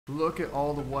Look at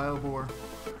all the wild boar.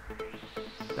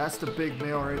 That's the big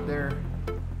male right there.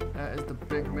 That is the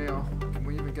big male. Can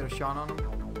we even get a shot on him?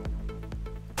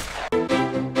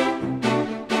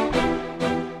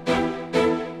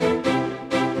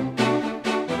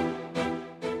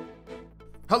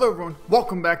 Hello everyone,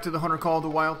 welcome back to the Hunter Call of the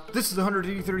Wild. This is TheHunter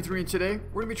DD33 and today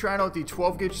we're going to be trying out the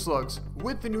 12 gauge slugs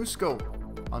with the new scope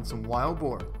on some wild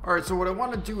boar. Alright, so what I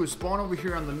want to do is spawn over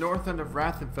here on the north end of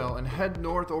Rathenfell and head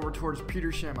north over towards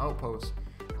Petersham Outpost.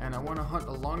 And I want to hunt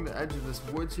along the edge of this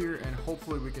woods here and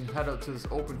hopefully we can head out to this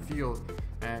open field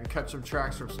and catch some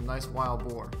tracks from some nice wild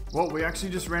boar. Well, we actually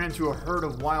just ran into a herd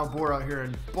of wild boar out here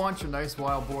and a bunch of nice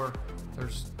wild boar.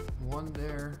 There's one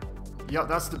there. Yep,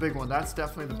 that's the big one. That's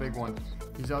definitely the big one.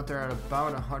 He's out there at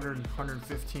about 100,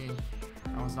 115.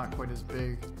 That one's not quite as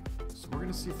big. So we're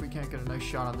going to see if we can't get a nice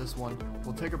shot on this one.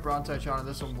 We'll take a broadside shot on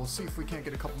this one. We'll see if we can't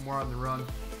get a couple more on the run.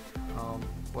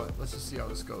 But let's just see how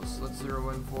this goes. Let's zero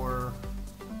in for,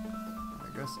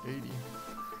 I guess, 80.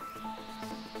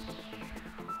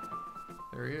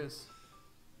 There he is.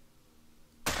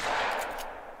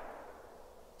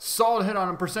 Solid hit on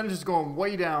him. Percentage is going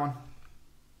way down.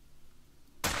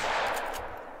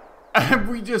 And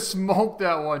we just smoked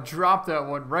that one, dropped that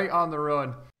one right on the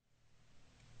run.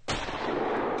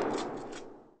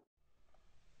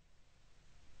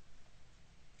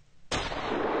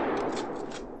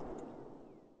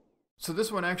 So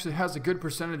this one actually has a good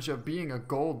percentage of being a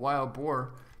gold wild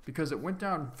boar because it went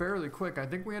down fairly quick. I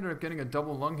think we ended up getting a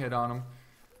double lung hit on him.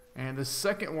 And the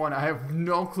second one, I have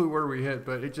no clue where we hit,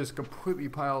 but it just completely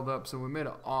piled up. So we made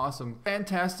an awesome,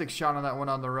 fantastic shot on that one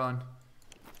on the run.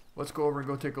 Let's go over and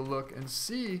go take a look and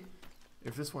see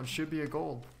if this one should be a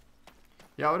gold.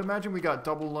 Yeah, I would imagine we got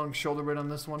double lung shoulder weight on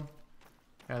this one.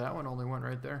 Yeah, that one only went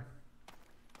right there.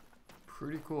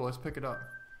 Pretty cool. Let's pick it up.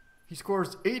 He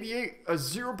scores 88, a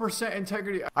 0%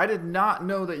 integrity. I did not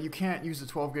know that you can't use a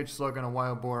 12 gauge slug on a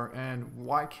wild boar, and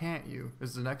why can't you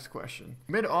is the next question.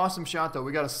 Made an awesome shot though.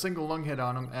 We got a single lung hit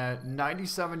on him at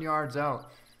 97 yards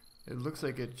out. It looks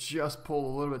like it just pulled a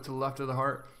little bit to the left of the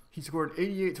heart. He scored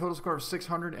 88, total score of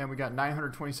 600, and we got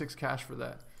 926 cash for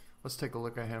that. Let's take a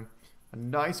look at him. A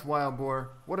nice wild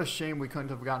boar. What a shame we couldn't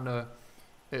have gotten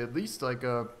at least like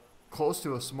a close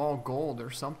to a small gold or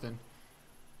something.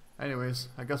 Anyways,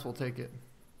 I guess we'll take it.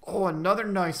 Oh, another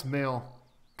nice male.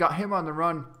 Got him on the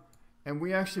run, and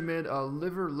we actually made a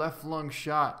liver left lung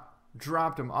shot.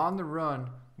 Dropped him on the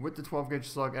run with the 12 gauge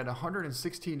slug at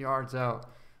 116 yards out.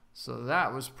 So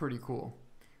that was pretty cool.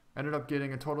 Ended up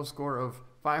getting a total score of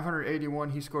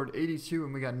 581. He scored 82,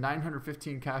 and we got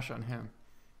 915 cash on him.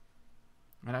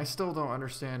 And I still don't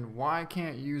understand why I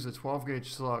can't use a 12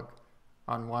 gauge slug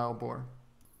on wild boar.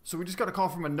 So we just got a call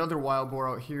from another wild boar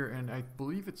out here, and I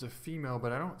believe it's a female,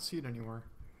 but I don't see it anywhere.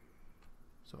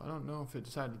 So I don't know if it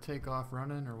decided to take off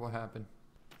running or what happened.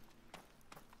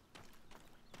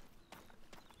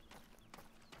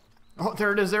 Oh,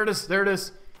 there it is, there it is, there it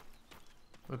is.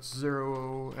 Let's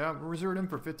zero. Yeah, we're zeroed in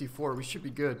for 54. We should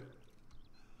be good.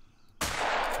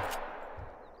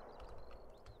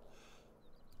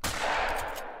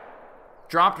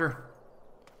 Dropped her.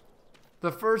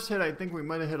 The first hit, I think we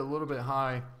might have hit a little bit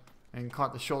high and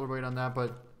caught the shoulder weight on that,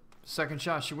 but second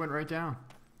shot, she went right down.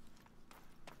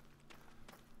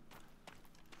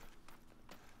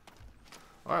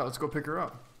 Alright, let's go pick her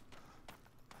up.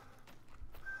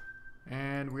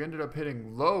 And we ended up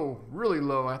hitting low, really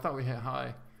low. I thought we hit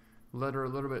high. Led her a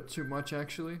little bit too much,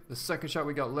 actually. The second shot,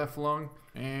 we got left lung,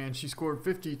 and she scored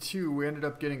 52. We ended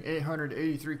up getting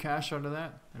 883 cash out of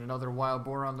that, and another wild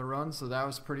boar on the run, so that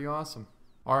was pretty awesome.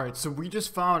 Alright, so we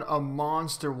just found a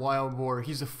monster wild boar.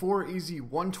 He's a 4 easy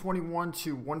 121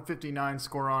 to 159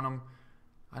 score on him.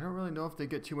 I don't really know if they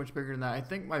get too much bigger than that. I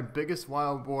think my biggest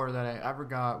wild boar that I ever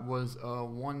got was a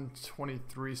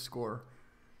 123 score.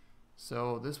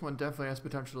 So this one definitely has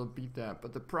potential to beat that.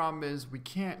 But the problem is we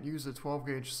can't use the 12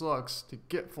 gauge slugs to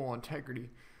get full integrity.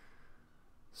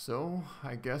 So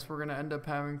I guess we're going to end up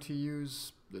having to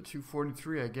use the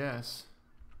 243, I guess.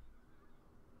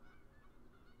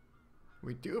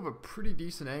 We do have a pretty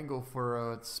decent angle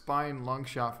for a spine lung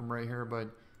shot from right here, but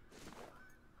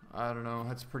I don't know,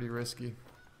 that's pretty risky.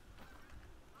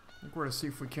 I think we're going to see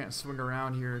if we can't swing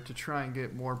around here to try and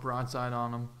get more broadside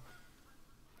on them.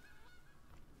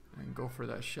 And go for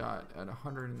that shot at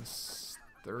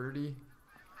 130.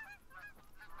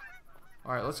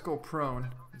 Alright, let's go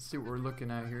prone. Let's see what we're looking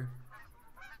at here.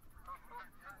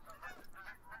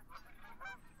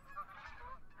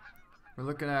 We're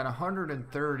looking at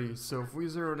 130, so if we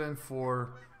zeroed in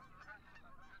for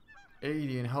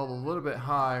 80 and held a little bit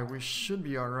high, we should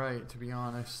be alright, to be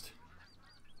honest.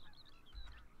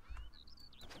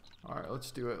 Alright,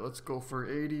 let's do it. Let's go for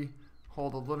 80.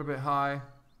 Hold a little bit high.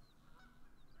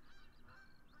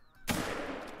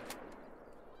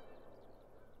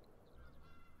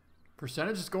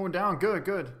 Percentage is going down. Good,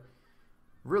 good.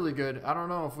 Really good. I don't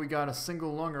know if we got a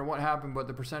single lung or what happened, but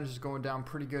the percentage is going down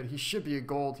pretty good. He should be a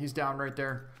gold. He's down right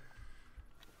there.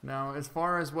 Now, as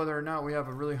far as whether or not we have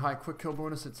a really high quick kill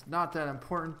bonus, it's not that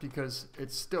important because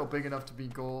it's still big enough to be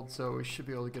gold, so we should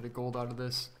be able to get a gold out of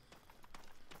this.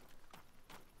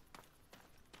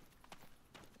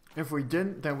 If we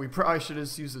didn't, then we probably should have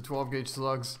just used the 12 gauge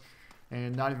slugs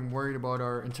and not even worried about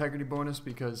our integrity bonus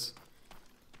because,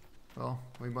 well,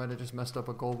 we might have just messed up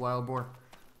a gold wild boar.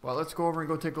 Well, let's go over and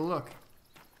go take a look.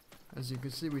 As you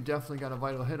can see, we definitely got a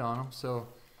vital hit on him, so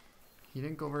he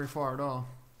didn't go very far at all.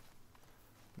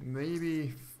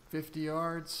 Maybe 50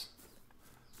 yards.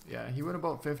 Yeah, he went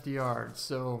about 50 yards,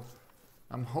 so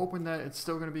I'm hoping that it's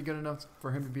still going to be good enough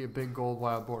for him to be a big gold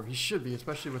wild boar. He should be,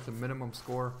 especially with the minimum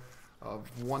score of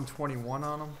 121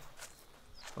 on him.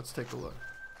 Let's take a look.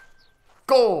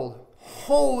 Gold!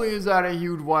 Holy, is that a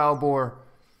huge wild boar.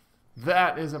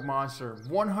 That is a monster.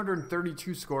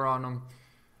 132 score on him.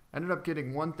 Ended up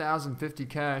getting 1,050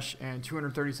 cash and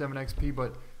 237 XP,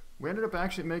 but we ended up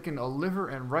actually making a liver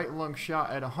and right lung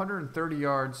shot at 130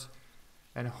 yards.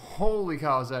 And holy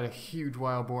cow, is that a huge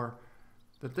wild boar.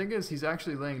 The thing is, he's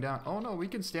actually laying down. Oh no, we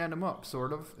can stand him up,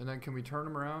 sort of. And then can we turn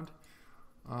him around?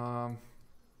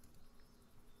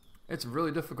 It's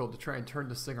really difficult to try and turn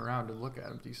this thing around and look at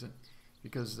him decent,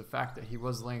 because the fact that he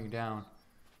was laying down.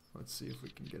 Let's see if we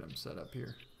can get him set up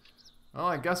here. Oh,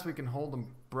 I guess we can hold him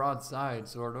broadside,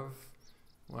 sort of.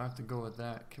 We'll have to go with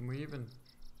that. Can we even...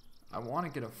 I want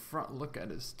to get a front look at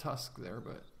his tusk there,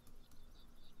 but...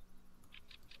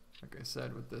 like I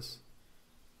said with this,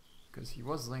 because he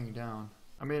was laying down.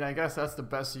 I mean, I guess that's the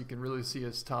best you can really see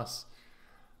his tusks.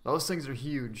 Those things are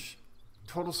huge.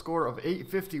 Total score of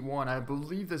 851. I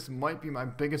believe this might be my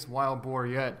biggest wild boar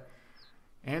yet.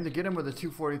 And to get him with a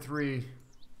 243...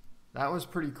 that was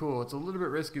pretty cool. It's a little bit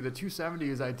risky. The 270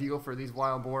 is ideal for these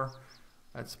wild boar.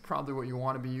 That's probably what you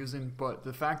want to be using. But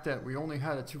the fact that we only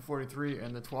had a 243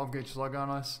 and the 12 gauge slug on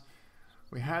us,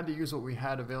 we had to use what we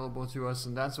had available to us,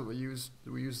 and that's what we used.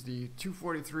 We used the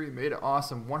 243, made it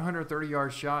awesome. 130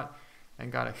 yard shot, and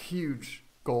got a huge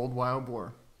gold wild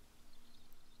boar.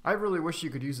 I really wish you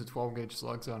could use the 12 gauge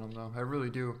slugs on them though. I really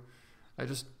do.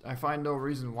 I find no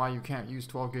reason why you can't use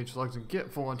 12 gauge slugs and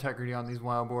get full integrity on these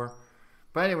wild boar.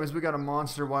 But anyways, we got a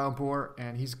monster wild boar,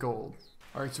 and he's gold.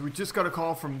 Alright, so we just got a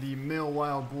call from the male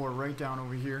wild boar right down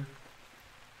over here.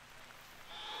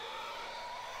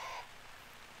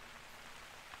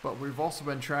 But we've also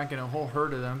been tracking a whole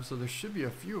herd of them, so there should be a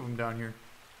few of them down here.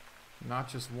 Not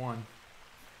just one.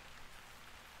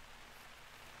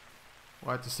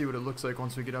 We'll have to see what it looks like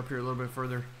once we get up here a little bit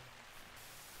further.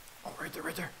 Oh, right there,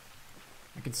 right there.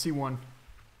 I can see one.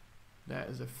 That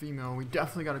is a female. We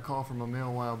definitely got a call from a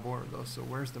male wild boar though, so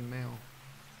where's the male?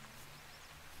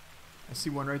 I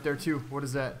see one right there too. What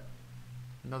is that?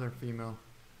 Another female.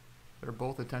 They're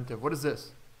both attentive. What is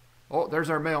this? Oh, there's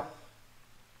our male.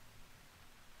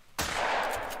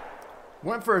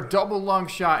 Went for a double lung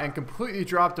shot and completely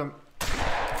dropped him.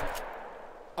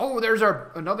 Oh, there's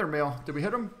our another male. Did we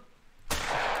hit him?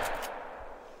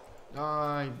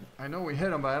 I know we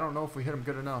hit him, but I don't know if we hit him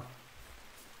good enough.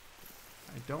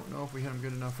 I don't know if we hit him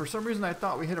good enough. For some reason, I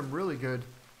thought we hit him really good.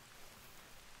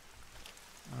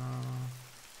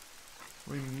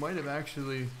 We might have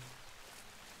actually...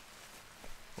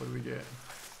 what do we get?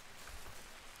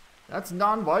 That's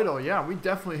non-vital. Yeah, we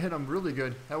definitely hit him really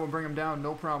good. That would bring him down,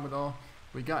 no problem at all.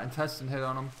 We got intestine hit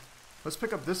on him. Let's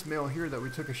pick up this male here that we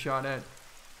took a shot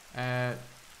at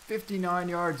 59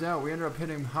 yards out. We ended up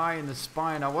hitting him high in the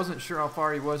spine. I wasn't sure how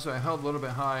far he was, so I held a little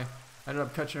bit high. Ended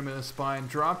up catching him in the spine,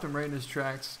 dropped him right in his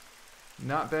tracks.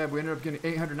 Not bad. We ended up getting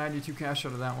 892 cash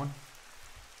out of that one.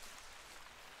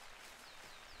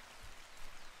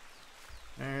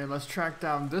 And let's track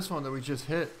down this one that we just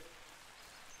hit.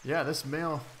 Yeah, this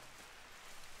male,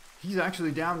 he's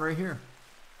actually down right here.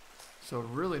 So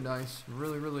really nice,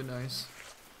 really, really nice.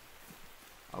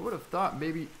 I would have thought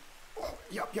maybe, oh,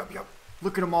 yep.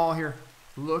 Look at them all here.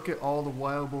 Look at all the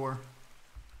wild boar.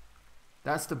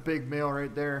 That's the big male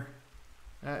right there.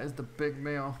 That is the big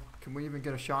male. Can we even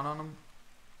get a shot on him?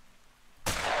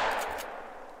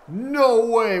 No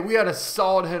way! We had a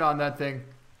solid hit on that thing.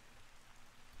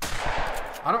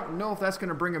 I don't know if that's going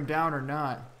to bring him down or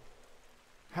not.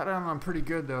 Had it on him pretty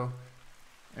good though.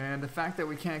 And the fact that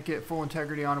we can't get full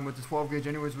integrity on him with the 12 gauge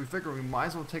anyways, we figure we might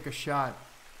as well take a shot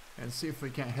and see if we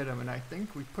can't hit him. And I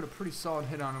think we put a pretty solid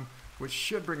hit on him, which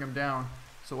should bring him down.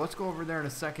 So let's go over there in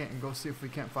a second and go see if we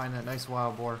can't find that nice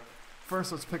wild boar.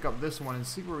 first let's pick up this one and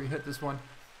see where we hit this one.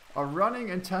 A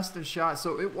running and tested shot,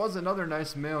 so it was another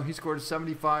nice male. He scored a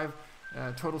 75,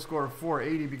 total score of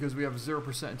 480 because we have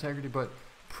 0% integrity, but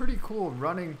pretty cool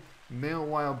running male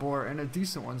wild boar and a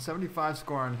decent one. 75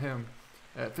 score on him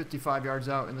at 55 yards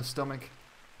out in the stomach.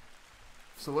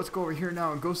 So let's go over here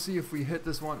now and go see if we hit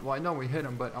this one. Well, I know we hit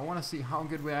him, but I want to see how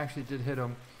good we actually did hit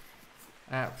him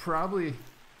at probably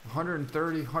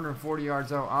 130, 140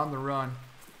 yards out on the run.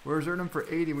 We reserved him for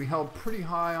 80. We held pretty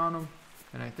high on him,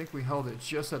 and I think we held it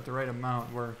just at the right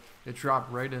amount where it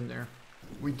dropped right in there.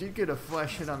 We did get a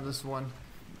flesh hit on this one,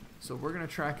 so we're going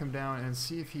to track him down and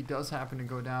see if he does happen to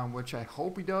go down, which I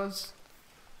hope he does.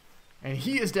 And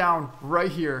he is down right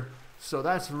here, so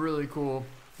that's really cool.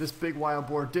 This big wild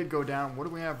boar did go down. What do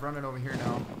we have running over here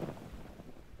now?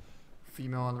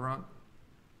 Female on the run.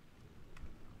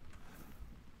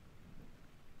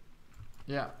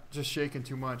 Yeah, just shaking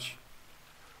too much.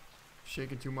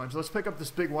 Shaking too much. Let's pick up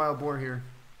this big wild boar here.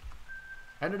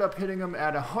 Ended up hitting him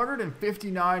at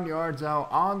 159 yards out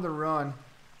on the run.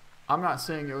 I'm not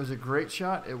saying it was a great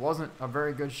shot. It wasn't a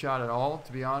very good shot at all,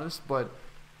 to be honest. But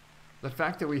the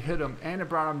fact that we hit him and it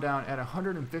brought him down at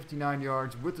 159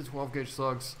 yards with the 12 gauge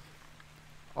slugs.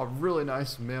 A really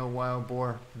nice male wild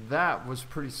boar. That was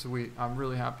pretty sweet. I'm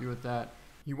really happy with that.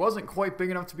 He wasn't quite big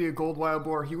enough to be a gold wild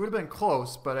boar. He would have been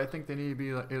close, but I think they need to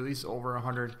be at least over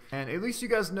 100. And at least you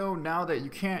guys know now that you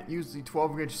can't use the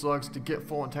 12 gauge slugs to get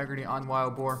full integrity on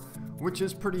wild boar, which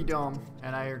is pretty dumb.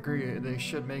 And I agree, they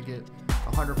should make it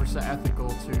 100% ethical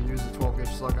to use the 12 gauge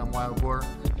slug on wild boar,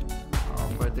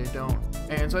 but they don't.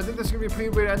 And so I think that's going to be a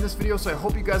pretty good way to end this video, so I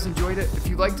hope you guys enjoyed it. If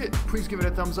you liked it, please give it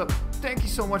a thumbs up. Thank you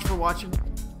so much for watching,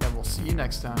 and we'll see you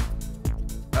next time.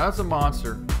 That's a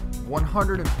monster.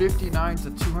 159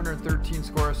 to 213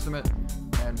 score estimate,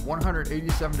 and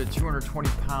 187 to 220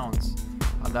 pounds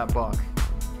on that buck.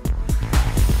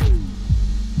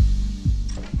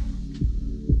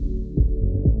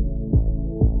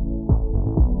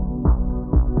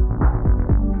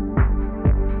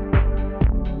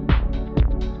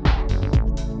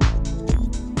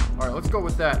 Alright, let's go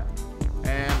with that,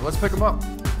 and let's pick him up.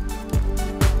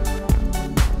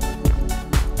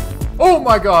 Oh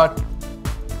my god!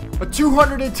 A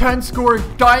 210 score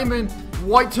diamond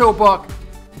whitetail buck.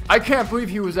 I can't believe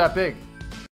he was that big.